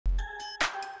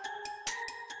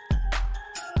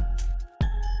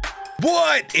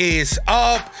What is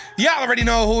up? Y'all already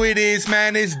know who it is,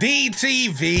 man. It's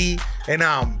DTV, and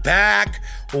I'm back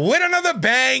with another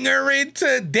banger. And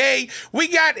today we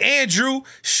got Andrew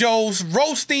Schulz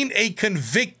roasting a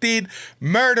convicted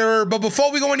murderer. But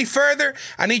before we go any further,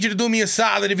 I need you to do me a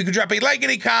solid. If you could drop a like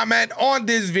and a comment on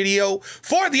this video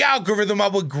for the algorithm, I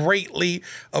would greatly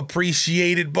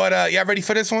appreciate it. But y'all ready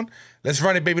for this one? Let's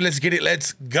run it, baby. Let's get it.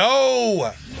 Let's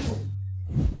go.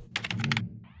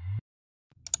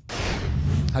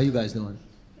 How you guys doing?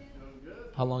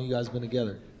 How long you guys been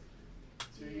together?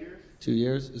 2 years. 2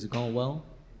 years? Is it going well?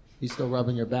 He's still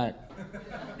rubbing your back.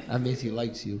 That means he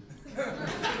likes you.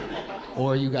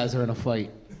 Or you guys are in a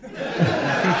fight. I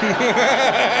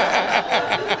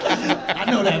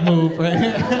know that move right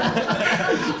here.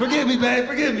 Forgive me, babe.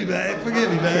 Forgive me, babe.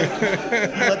 Forgive me, babe.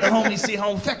 Let the homies see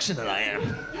how affectionate I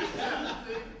am.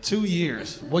 2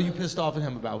 years. What are you pissed off at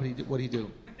him about? What'd he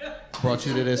do? Brought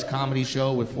you to this comedy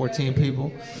show with 14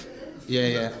 people?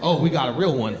 Yeah. Oh, we got a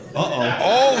real one. Uh-oh.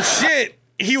 Oh, shit.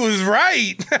 He was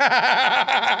right.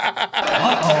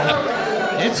 Uh-oh.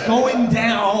 It's going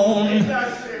down.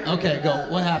 Okay, go.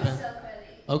 What happened?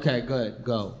 Okay, good.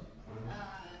 Go.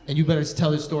 And you better tell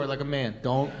this story like a man.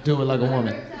 Don't do it like a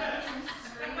woman.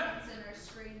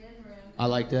 I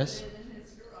like this.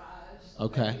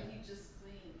 Okay.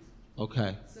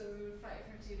 Okay. So we would fight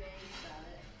for 2 days about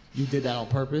it. You did that on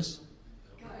purpose?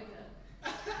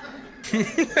 All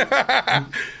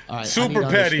right, Super I need to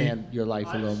petty. understand your life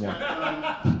a little more.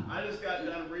 I just got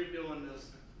done redoing this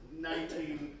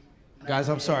 19. Guys,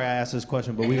 I'm sorry I asked this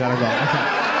question, but we gotta go. Okay.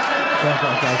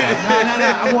 No.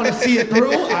 I want to see it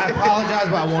through. I apologize,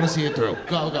 but I want to see it through.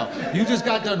 Go. You just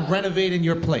got done renovating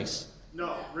your place.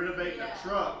 No, renovating a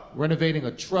truck. Renovating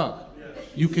a truck.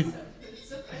 Yes.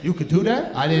 You could do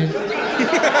that? I didn't.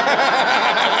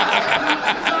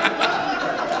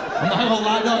 I'm not gonna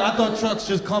lie, though. I thought trucks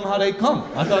just come how they come.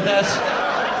 I thought that's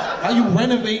how you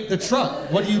renovate the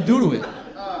truck. What do you do to it?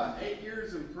 8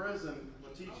 years in prison will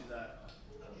teach you that.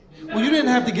 Well, you didn't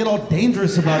have to get all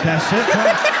dangerous about that shit. Huh?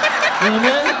 You know what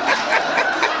I mean?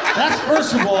 That's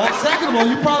first of all. Second of all,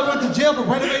 you probably went to jail for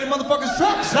renovating motherfuckers'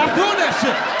 trucks. Stop doing that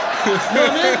shit. You know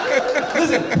what I mean?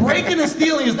 Listen, breaking and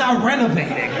stealing is not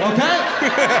renovating, okay?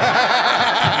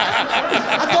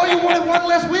 I thought you wanted one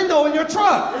less window in your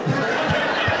truck.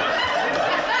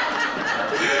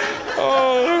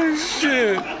 Oh,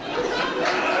 shit.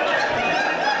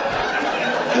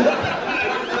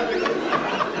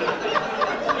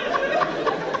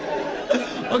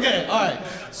 Okay, all right.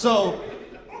 So,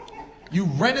 you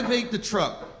renovate the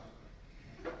truck.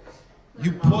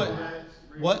 You put,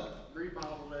 what?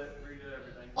 Remodeled it, redid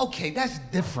everything. Okay, that's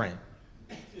different.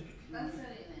 That's what it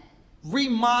meant.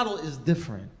 Remodel is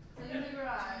different. So in the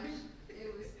garage,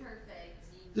 it was perfect.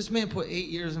 This man put 8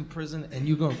 years in prison and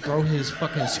you gonna throw his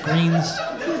fucking screens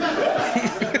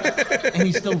and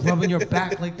he's still rubbing your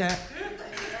back like that?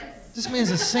 This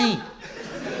man's a saint.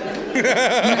 You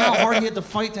know how hard he had to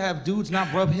fight to have dudes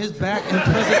not rub his back in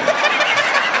prison?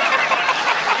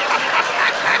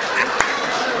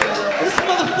 This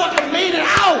motherfucker made it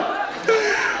out!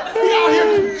 He out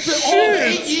here all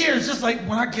 8 years, just like,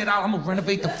 when I get out, I'm gonna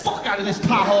renovate the fuck out of this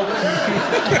Tahoe. I'm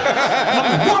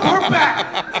gonna rub her back!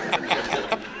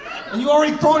 And you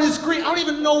already throwing his screen. I don't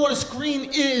even know what a screen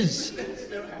is.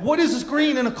 What is a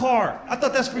screen in a car? I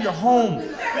thought that's for your home. Do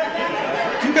you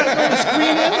guys know what a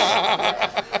screen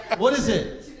is? What is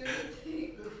it?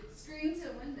 Screen to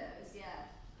windows, yeah.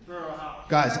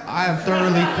 Guys, I am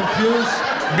thoroughly confused.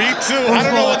 Me too. I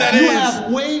don't know what that you is. You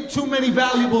have way too many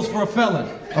valuables for a felon,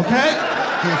 okay?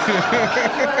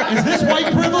 Is this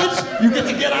white privilege? You get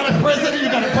to get out of prison and you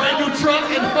got a brand new truck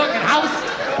in the fucking house?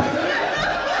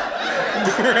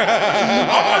 I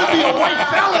want to be a white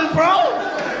felon, bro.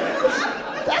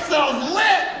 That sounds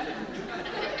lit.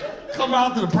 Come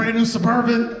out to the brand new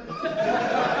Suburban,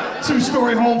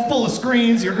 2-story home full of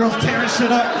screens. Your girl's tearing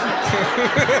shit up.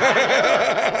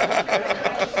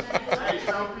 Hey,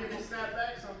 some people snap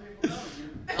back, some people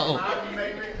don't. How do you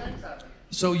make great things happen?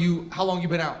 So how long you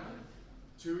been out?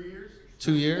 2 years.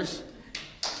 2 years?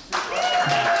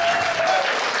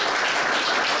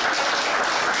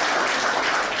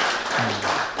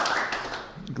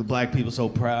 The black people so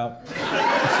proud.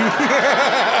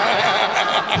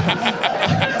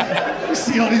 You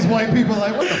see all these white people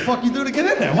like, what the fuck you do to get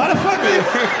in there? Why the fuck you?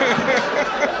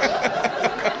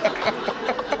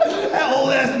 That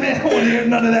old ass man don't want to hear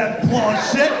none of that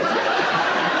applause shit.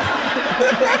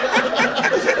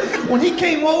 When he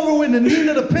came over in the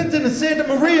Nina, the Pinta, and the Santa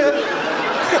Maria. Oh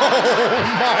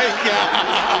my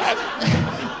God.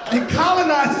 And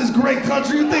colonized this great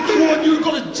country, you think he want you to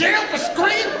go to jail for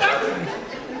screaming?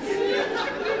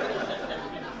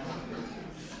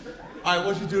 All right,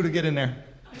 what'd you do to get in there?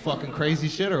 Fucking crazy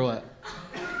shit or what?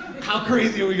 How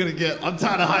crazy are we gonna get? I'm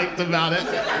kinda hyped about it.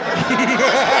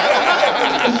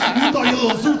 You thought your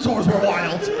little zoo tours were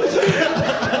wild.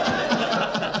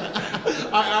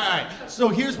 All right. So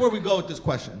here's where we go with this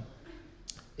question.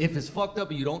 If it's fucked up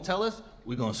and you don't tell us,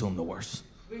 we're gonna assume the worst.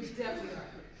 We definitely are.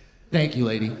 Thank you,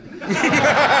 lady.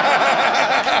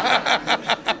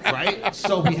 Right?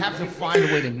 So we have to find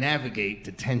a way to navigate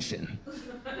the tension.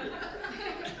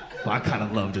 Well, I kind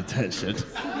of love the tension.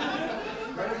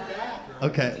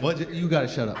 Okay, you gotta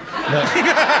shut up. Look, this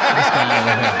guy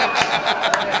over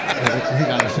here. He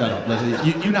gotta shut up.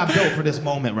 Listen, you're not built for this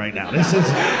moment right now. This is,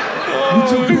 you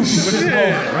too goofy for this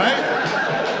moment,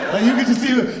 right? Like you can just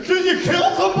see, did you kill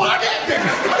somebody?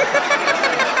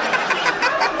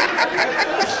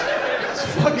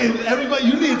 Fucking everybody,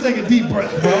 you need to take a deep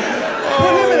breath, bro.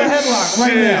 Put him in a headlock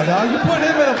right now, dog. You put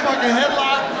him in a fucking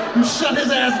headlock, you shut his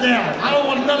ass down. I don't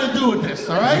want nothing to do with this,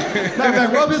 all right? Matter of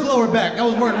fact, rub his lower back. That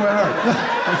was working with her.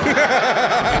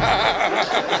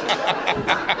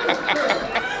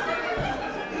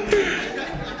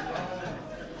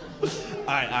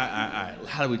 All right.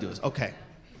 How do we do this? Okay.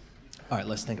 All right,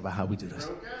 let's think about how we do this.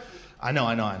 I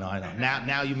know.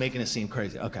 Now you're making it seem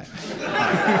crazy. Okay.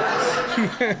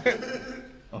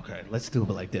 Okay, let's do it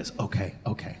like this. Okay.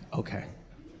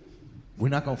 We're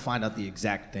not gonna find out the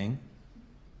exact thing.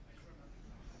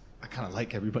 I kind of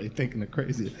like everybody thinking they're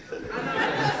crazy.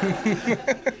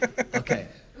 Okay.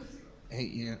 Hey,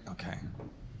 yeah, okay.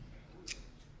 So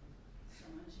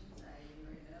much anxiety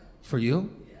right now. For you?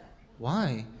 Yeah.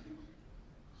 Why?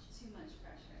 Too much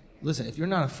pressure here. Listen, if you're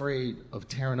not afraid of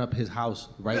tearing up his house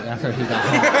right after he got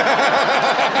home,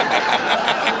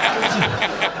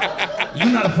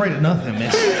 you're not afraid of nothing,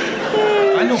 miss.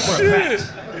 I know for a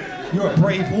fact. You're a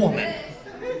brave woman.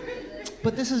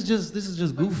 But this is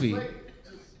just goofy.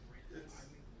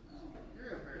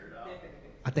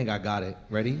 I think I got it.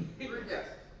 Ready?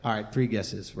 All right, 3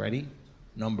 guesses. Ready?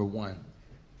 Number 1.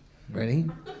 Ready?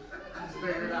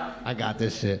 I got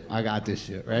this shit.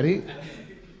 Ready?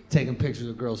 Taking pictures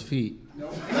of girls' feet.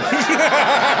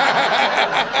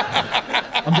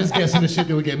 I'm just guessing the shit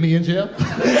that would get me in jail. Oh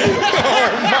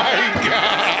my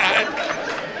God!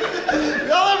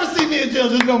 Y'all ever see me in jail,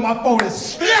 just know my phone is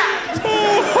stacked.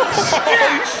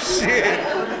 Oh shit!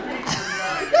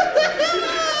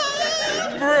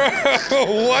 Bro,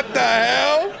 what the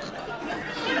hell?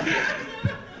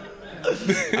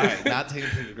 All right, not taking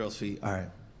pictures of girls' feet. All right.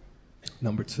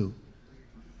 Number 2.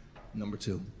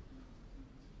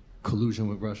 Collusion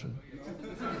with Russia.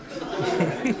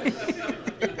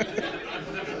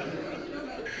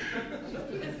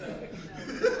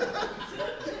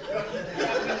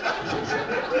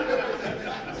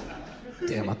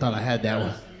 Damn, I thought I had that one.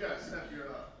 You gotta step you're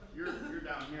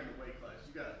down here in the weight class.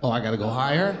 You gotta. Oh, I gotta go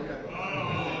higher?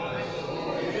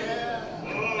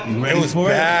 You ready It was for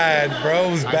bad, bro.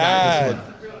 It was I got bad. this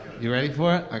one. You ready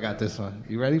for it? I got this one.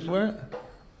 You ready for it?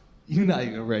 You're not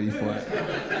even ready for it.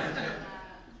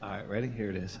 All right, ready? Here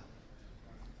it is.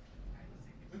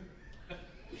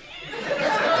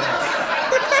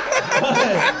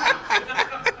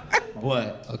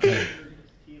 What? Okay.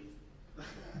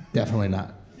 Definitely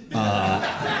not.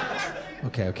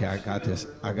 Okay, I got this.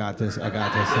 Got this.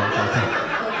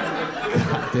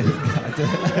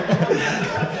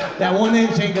 That 1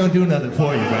 inch ain't gonna do nothing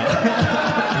for you, bro.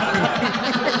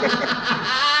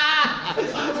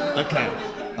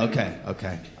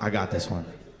 Okay. I got this one.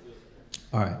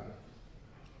 All right.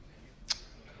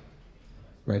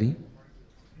 Ready?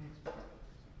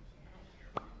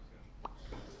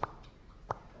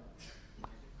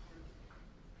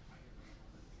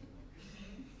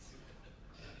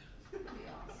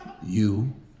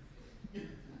 You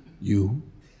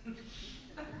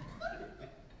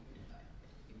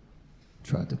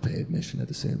tried to pay admission at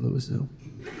the St. Louis Zoo.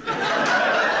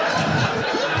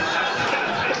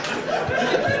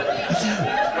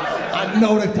 I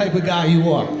know the type of guy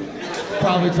you are.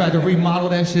 Probably tried to remodel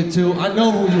that shit too. I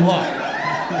know who you are.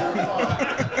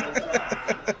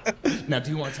 Now, do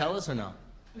you want to tell us or no?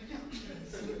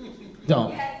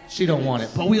 Don't. She don't want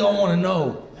it, but we all want to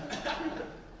know.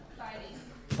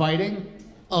 Fighting?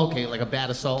 Okay, like a bad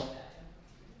assault?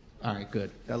 All right, good.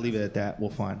 I'll leave it at that.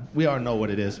 We'll find. We all know what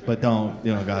it is, but you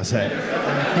don't gotta say it.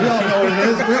 We all know what it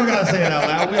is. We don't gotta say it out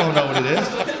loud. We all know what it is.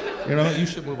 You know, you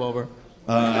should move over.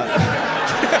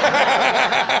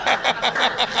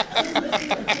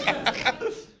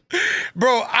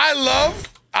 Bro, I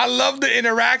love the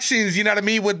interactions, you know what I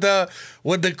mean, with the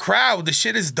crowd. The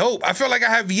shit is dope. I feel like I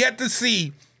have yet to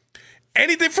see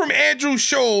anything from Andrew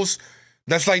Schulz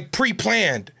that's like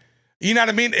pre-planned. You know what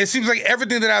I mean? It seems like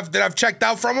everything that I've checked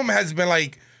out from him has been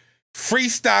like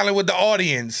freestyling with the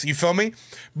audience. You feel me?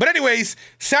 But anyways,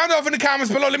 sound off in the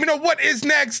comments below. Let me know what is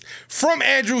next from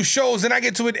Andrew Schulz, and I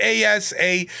get to it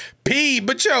ASAP.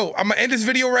 But yo, I'm gonna end this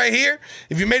video right here.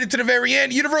 If you made it to the very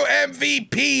end, you're the real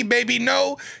MVP, baby.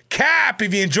 No cap.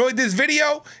 If you enjoyed this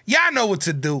video, y'all know what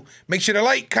to do. Make sure to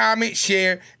like, comment,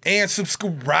 share, and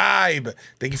subscribe.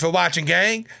 Thank you for watching,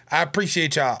 gang. I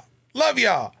appreciate y'all. Love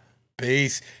y'all.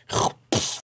 Peace.